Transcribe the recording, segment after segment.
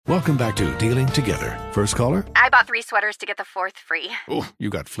Welcome back to Dealing Together. First caller? I bought 3 sweaters to get the 4th free. Oh, you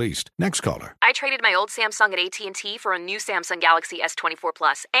got fleeced. Next caller? I traded my old Samsung at AT&T for a new Samsung Galaxy S24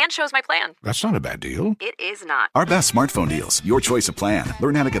 Plus and chose my plan. That's not a bad deal. It is not. Our best smartphone deals. Your choice of plan.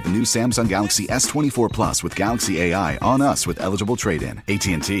 Learn how to get the new Samsung Galaxy S24 Plus with Galaxy AI on us with eligible trade-in.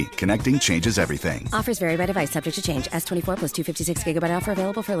 AT&T. Connecting changes everything. Offers vary by device. Subject to change. S24 plus 256 gigabyte offer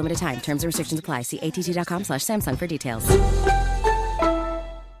available for a limited time. Terms and restrictions apply. See att.com/Samsung for details.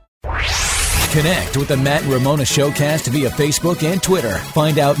 Connect with the Matt and Ramona Showcast via Facebook and Twitter.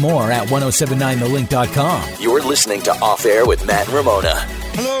 Find out more at 1079thelink.com. You're listening to Off Air with Matt and Ramona.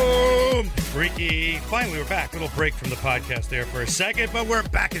 Hello, Freaky. Finally, we're back. A little break from the podcast there for a second, but we're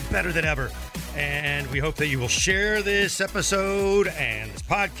back and better than ever. And we hope that you will share this episode and this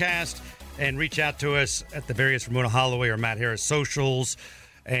podcast and reach out to us at the various Ramona Holloway or Matt Harris socials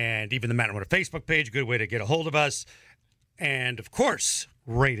and even the Matt and Ramona Facebook page. Good way to get a hold of us. And, of course,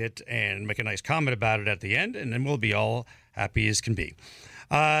 rate it and make a nice comment about it at the end, and then we'll be all happy as can be.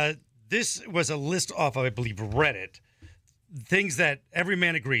 This was a list off of, I believe, Reddit. Things that every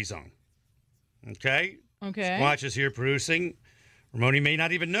man agrees on. Okay? Okay. Squatch is here producing. Ramona may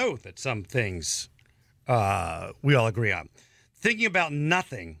not even know that some things we all agree on. Thinking about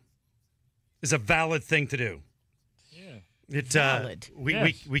nothing is a valid thing to do. Yeah. Valid.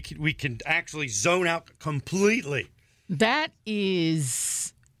 We can actually zone out completely. That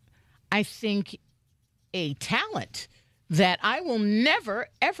is, I think, a talent that I will never,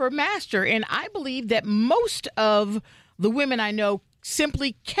 ever master. And I believe that most of the women I know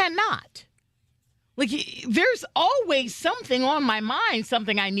simply cannot. Like, there's always something on my mind,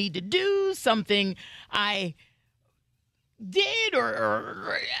 something I need to do, something I did,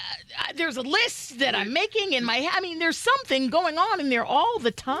 or there's a list that I'm making in my head. I mean, there's something going on in there all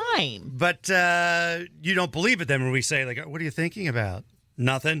the time. But you don't believe it then when we say, like, what are you thinking about?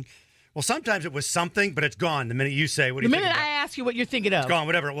 Nothing. Well, sometimes it was something, but it's gone the minute you say, what are you thinking about? The minute I ask you what you're thinking of. It's gone,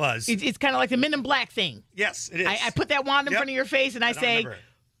 whatever it was. It's kind of like the Men in Black thing. Yes, it is. I put that wand in front of your face and I say, remember.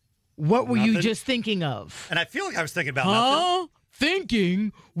 What were Nothing? you just thinking of? And I feel like I was thinking about nothing.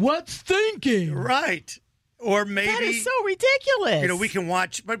 Thinking? What's thinking? Right. Or maybe That is so ridiculous. You know, we can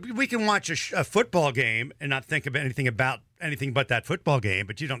watch a football game and not think about anything but that football game.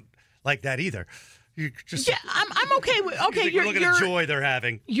 But you don't like that either. You just I'm okay with Look at the joy they're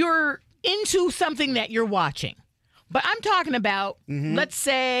having. You're into something that you're watching, but I'm talking about. Let's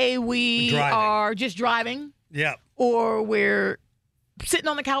say we are just driving. Yeah. Or we're sitting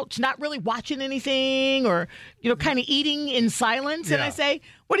on the couch, not really watching anything, or kind of eating in silence. And I say,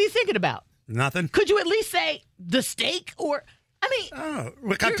 "What are you thinking about?" Nothing. Could you at least say the steak? Or, I mean,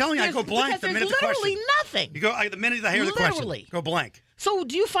 look, I'm telling you, I go blank the minute the question. Literally nothing. You go the minute I hear the question. Go blank. So,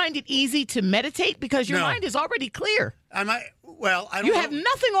 do you find it easy to meditate because your mind is already clear? I don't. You have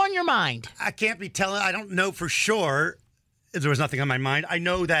nothing on your mind. I can't be telling. I don't know for sure if there was nothing on my mind. I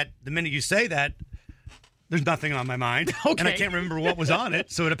know that the minute you say that, there's nothing on my mind, and I can't remember what was on it.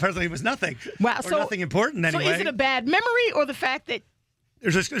 So it apparently was nothing. Wow, or nothing important anyway. So is it a bad memory or the fact that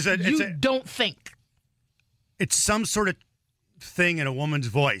you don't think? It's some sort of thing in a woman's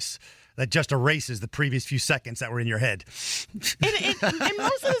voice that just erases the previous few seconds that were in your head. And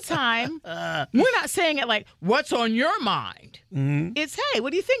most of the time, we're not saying it like, what's on your mind? Mm-hmm. It's, hey,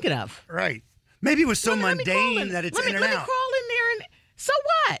 what are you thinking of? Right. Maybe it was so mundane that it's in and out. Let me crawl in there and... So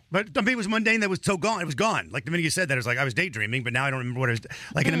what? But maybe it was mundane that was so gone. It was gone. Like the minute you said that, it was like I was daydreaming, but now I don't remember what it was.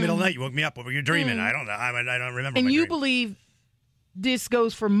 Like in the middle of the night, you woke me up. What were you dreaming? I don't know. I don't remember. And you believe this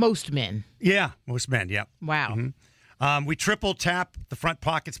goes for most men? Yeah, most men, yeah. Wow. Mm-hmm. We triple tap the front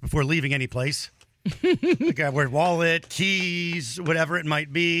pockets before leaving any place. Like I wear wallet, keys, whatever it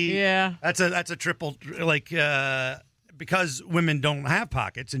might be. Yeah. That's a triple, because women don't have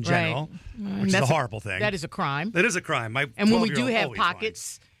pockets in general, which is a horrible thing. That is a crime. That is a crime. And when we do have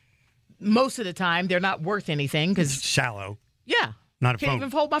pockets, most of the time they're not worth anything because it's shallow. Yeah. Not a Can't phone. even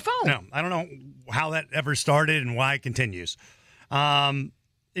fold my phone. No, I don't know how that ever started and why it continues. But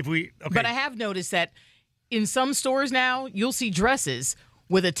I have noticed that in some stores now, you'll see dresses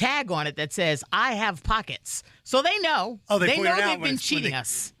with a tag on it that says, I have pockets. So they know. Oh, they know they've when been cheating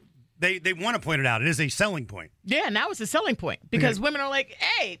us. They want to point it out. It is a selling point. Yeah, now it's a selling point because women are like,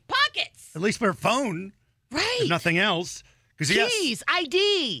 hey, pockets. At least for a phone. Right. If nothing else. Keys,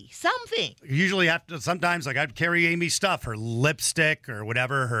 ID, something. Usually sometimes like I'd carry Amy's stuff, her lipstick or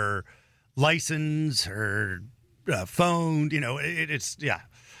whatever, her license, her phone, it's.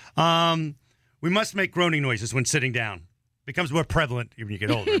 We must make groaning noises when sitting down. Becomes more prevalent when you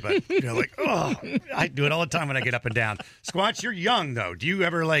get older, but I do it all the time when I get up and down. Squatch, you're young though. Do you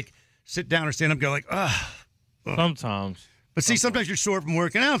ever sit down or stand up and go like, Sometimes. But see, sometimes you're sore from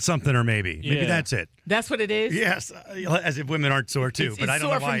working out something, or maybe that's it. That's what it is? Yes, as if women aren't sore too. But I don't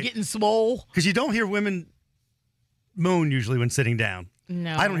know why. Sore from getting swole? Because you don't hear women moan usually when sitting down.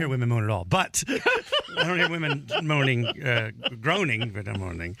 No. I don't hear women moan at all. But I don't hear women moaning, groaning, but I'm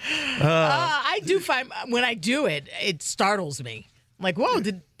moaning. I do find when I do it, it startles me. Like, whoa,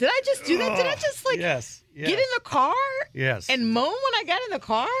 did I just do that? Did I just get in the car? Yes. And moan when I got in the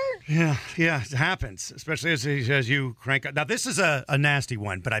car? Yeah, it happens, especially as you crank up. Now, this is a nasty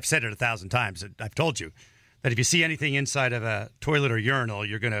one, but I've said it 1,000 times. I've told you that if you see anything inside of a toilet or urinal,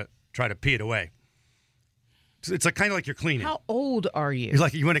 you're going to try to pee it away. It's kind of like you're cleaning. How old are you? It's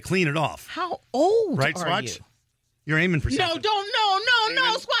like you want to clean it off. How old right, are you? You're aiming for something.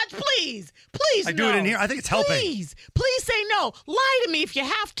 No, Squatch, please. Please, I do it in here. I think it's helping. Please say no. Lie to me if you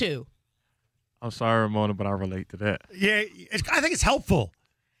have to. I'm sorry, Ramona, but I relate to that. Yeah, I think it's helpful.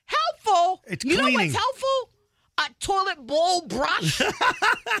 Helpful? It's you cleaning. know what's helpful? A toilet bowl brush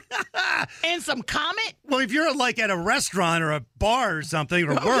and some Comet. Well, if you're at a restaurant or a bar or something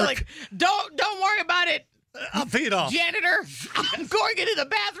or work, you're like, don't worry about it. I'll pee it off. Janitor, I'm going into the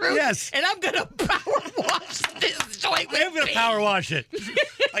bathroom. Yes. And I'm going to power wash this toilet. I'm going to power wash it.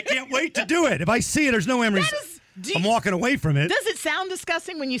 I can't wait to do it. If I see it, there's no memories. I'm walking away from it. Does it sound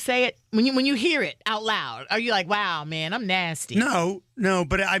disgusting when you say it? When you hear it out loud? Are you like, wow, man, I'm nasty? No.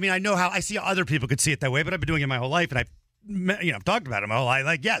 But I mean, I know how I see other people could see it that way, but I've been doing it my whole life, and I've talked about it my whole life.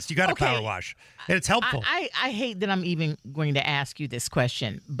 Like, yes, you got to power wash. And it's helpful. I hate that I'm even going to ask you this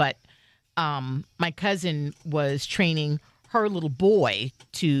question, but my cousin was training her little boy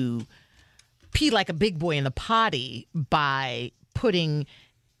to pee like a big boy in the potty by putting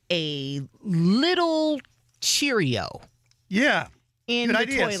a little Cheerio in good the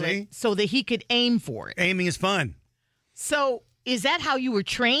idea, toilet see? so that he could aim for it. Aiming is fun. So is that how you were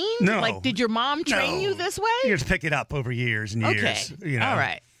trained? No. Like, did your mom train you this way? You just pick it up over years and years. Okay. All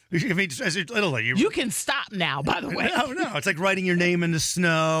right. I mean, as you're little, you can stop now, by the way. No. It's like writing your name in the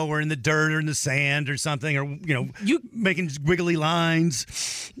snow or in the dirt or in the sand or something, or, you making wiggly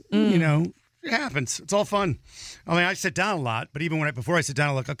lines. It happens. It's all fun. I mean, I sit down a lot, but even before I sit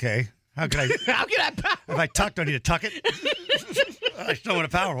down, I look, okay, how can I power? If I tuck, do I need to tuck it? I don't want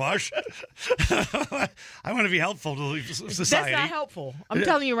to power wash. I want to be helpful to society. That's not helpful. I'm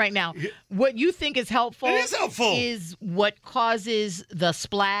telling you right now. What you think is helpful, is what causes the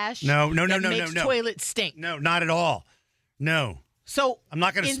splash. No. Makes toilets stink. No, not at all. No. So I'm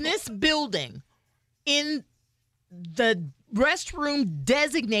not going to. In this building, in the restroom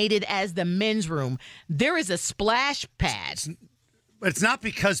designated as the men's room, there is a splash pad. But it's not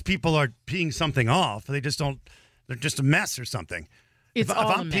because people are peeing something off. They just don't. They're just a mess or something. If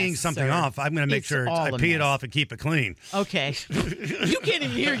I'm peeing something off, I'm going to make sure I pee it off and keep it clean. Okay. You can't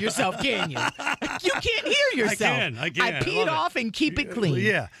even hear yourself, can you? You can't hear yourself. I can. I pee it off and keep it clean.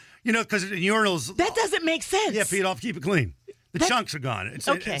 Yeah. Because in urinals. That doesn't make sense. Yeah, pee it off, keep it clean. The chunks are gone.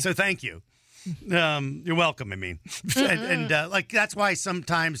 Okay. So thank you. You're welcome, I mean. and that's why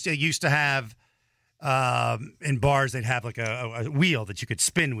sometimes they used to have, in bars, they'd have like a wheel that you could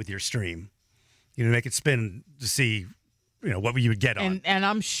spin with your stream. Make it spin to see, what you would get on. And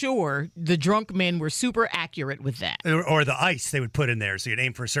I'm sure the drunk men were super accurate with that. Or the ice they would put in there, so you'd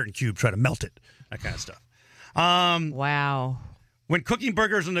aim for a certain cube, try to melt it, that kind of stuff. Wow. When cooking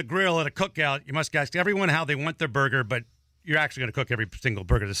burgers on the grill at a cookout, you must ask everyone how they want their burger, but you're actually going to cook every single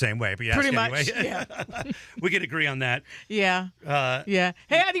burger the same way. But you pretty ask much, anyway. yeah. We can agree on that. Yeah. Yeah.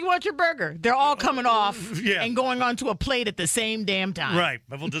 Hey, how do you want your burger? They're all coming off and going onto a plate at the same damn time. Right.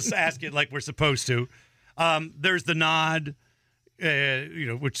 But we'll just ask it like we're supposed to. There's the nod,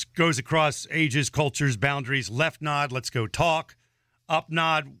 which goes across ages, cultures, boundaries. Left nod, let's go talk. Up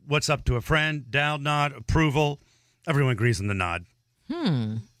nod, what's up to a friend. Down nod, approval. Everyone agrees on the nod.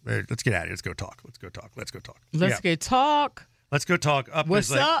 Let's get at it. Let's go talk. Let's go talk. Let's go talk. Let's go talk. Let's go talk. Up What's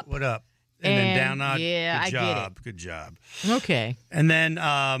is like, up? What up? And then down nod. Yeah, good I job. get it. Good job. Okay. And then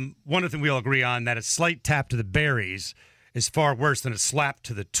one other thing we all agree on, that a slight tap to the berries is far worse than a slap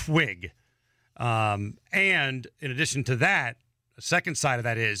to the twig. And in addition to that, the second side of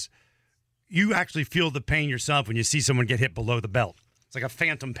that is you actually feel the pain yourself when you see someone get hit below the belt. It's like a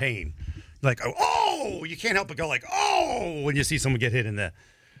phantom pain. Like, oh, you can't help but go like, oh, when you see someone get hit in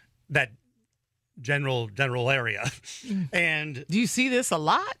that general area. And do you see this a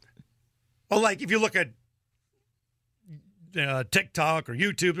lot? Well, like if you look at TikTok or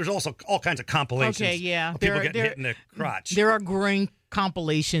YouTube, there's also all kinds of compilations. Okay, yeah. Of people getting hit in the crotch. There are growing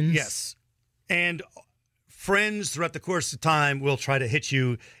compilations. Yes. And friends throughout the course of time will try to hit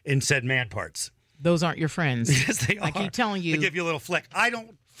you in said man parts. Those aren't your friends. Yes, they are. I keep telling you. They give you a little flick.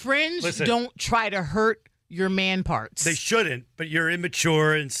 Friends don't try to hurt your man parts. They shouldn't, but you're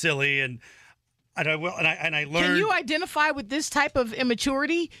immature and silly, and I learned. Can you identify with this type of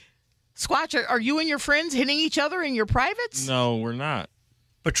immaturity? Squatch, are you and your friends hitting each other in your privates? No, we're not.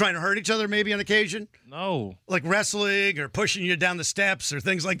 But trying to hurt each other maybe on occasion? No. Like wrestling or pushing you down the steps or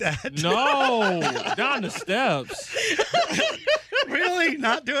things like that? No. Down the steps. Really?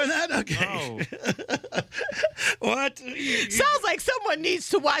 Not doing that? Okay. No. What? Sounds like someone needs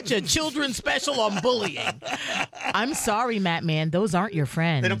to watch a children's special on bullying. I'm sorry, Matt, man. Those aren't your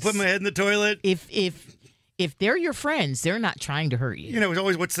friends. They don't put my head in the toilet? If they're your friends, they're not trying to hurt you. You know, it's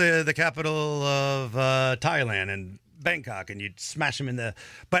always what's the capital of Thailand and Bangkok, and you'd smash them in the.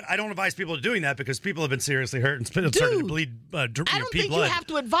 But I don't advise people doing that because people have been seriously hurt and starting to bleed. I don't think you have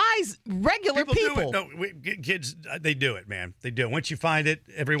to advise regular people. Do it. No, kids, they do it, man. They do it. Once you find it,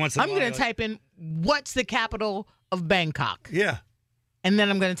 every once in a while. I'm going to type in, what's the capital of Bangkok? Yeah. And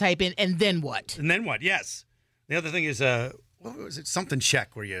then I'm going to type in, and then what? And then what? Yes. The other thing is, what was it? Something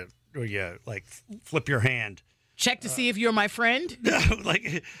check where you like flip your hand. Check to see if you're my friend?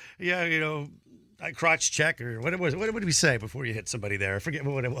 Like, yeah, you know. Crotch check or what it was. What did we say before you hit somebody there? I forget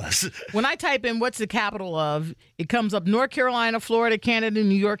what it was. When I type in what's the capital of, it comes up North Carolina, Florida, Canada,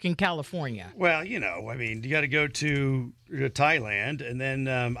 New York, and California. Well, you know, I mean, you got to go to Thailand, and then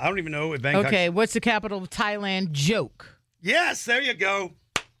I don't even know what Bangkok. Okay, what's the capital of Thailand? Joke. Yes, there you go.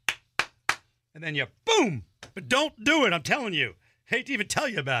 And then you boom. But don't do it. I'm telling you. Hate to even tell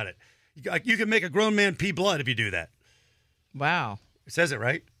you about it. You can make a grown man pee blood if you do that. Wow. It says it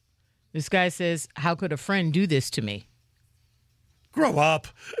right. This guy says, how could a friend do this to me? Grow up.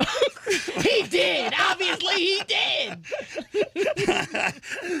 He did. Obviously, he did.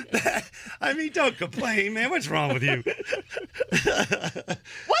 I mean, don't complain, man. What's wrong with you? What's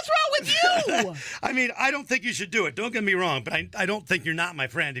wrong with you? I mean, I don't think you should do it. Don't get me wrong, but I don't think you're not my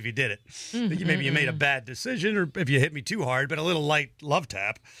friend if you did it. Maybe you made a bad decision, or if you hit me too hard, but a little light love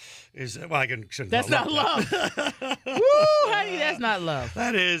tap is, well, I shouldn't. That's not love. Woo, honey, that's not love.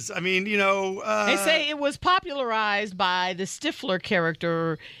 That is, I mean, you know. They say it was popularized by the Stifler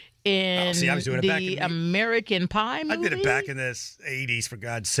character in the American Pie movie. I did it back in the 80s, for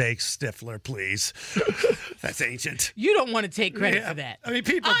God's sake. Stifler, please. That's ancient. You don't want to take credit for that. I mean,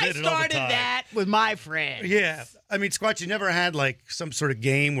 people did it all the time. I started that with my friend. Yeah. I mean, Squatch, you never had, like, some sort of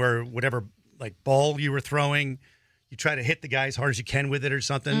game where whatever, like, ball you were throwing, you try to hit the guy as hard as you can with it or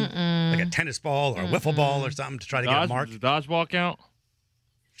something? Like a tennis ball or a wiffle ball or something to try to get a mark? Does dodgeball count?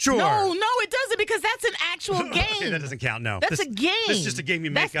 Sure. No, it doesn't, because that's an actual game. Okay, that doesn't count, no. That's a game. It's just a game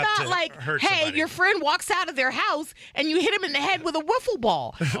you make up to hurt somebody. That's not like, hey, your friend walks out of their house and you hit him in the head with a wiffle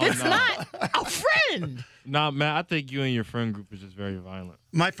ball. That's not a friend. Nah, Matt, I think you and your friend group is just very violent.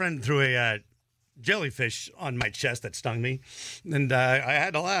 My friend threw a jellyfish on my chest that stung me, and I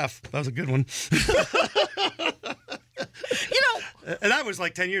had to laugh. That was a good one. You know, and that was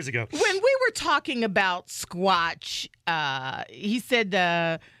like 10 years ago. When we were talking about Squatch, he said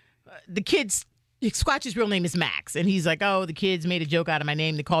the kids, Squatch's real name is Max, and he's like, oh, the kids made a joke out of my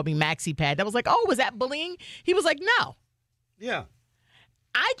name. They called me Maxi Pad. I was like, oh, was that bullying? He was like, no. Yeah.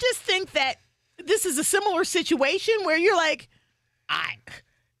 I just think that this is a similar situation where you're like,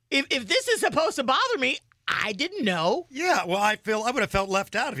 if this is supposed to bother me, I didn't know. Yeah, well, I would have felt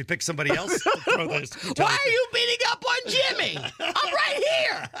left out if you picked somebody else to throw those. Why are you beating up on Jimmy? I'm right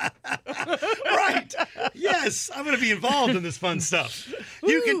here. Right. Yes, I'm going to be involved in this fun stuff.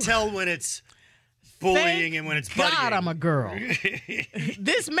 You can tell when it's bullying and when it's buddying. God, I'm a girl.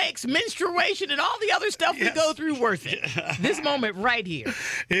 This makes menstruation and all the other stuff we go through worth it. This moment right here.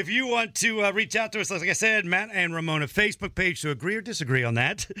 If you want to reach out to us, like I said, Matt and Ramona Facebook page to agree or disagree on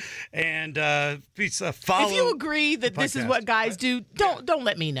that, and please follow. If you agree that this is what guys do, don't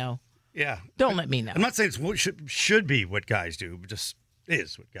let me know. Yeah, don't let me know. I'm not saying it should be what guys do, but just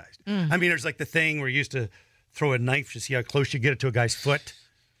is what guys do. I mean, there's like the thing where you used to throw a knife to see how close you get it to a guy's foot.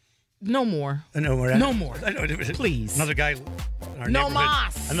 No more. No more. No more. Please. Another guy in our no neighborhood.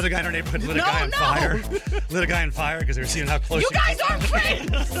 Mas. Another guy in our neighborhood lit a guy on fire. Lit a guy on fire because they were seeing how close you guys aren't friends.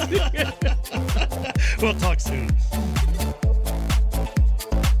 We'll talk soon.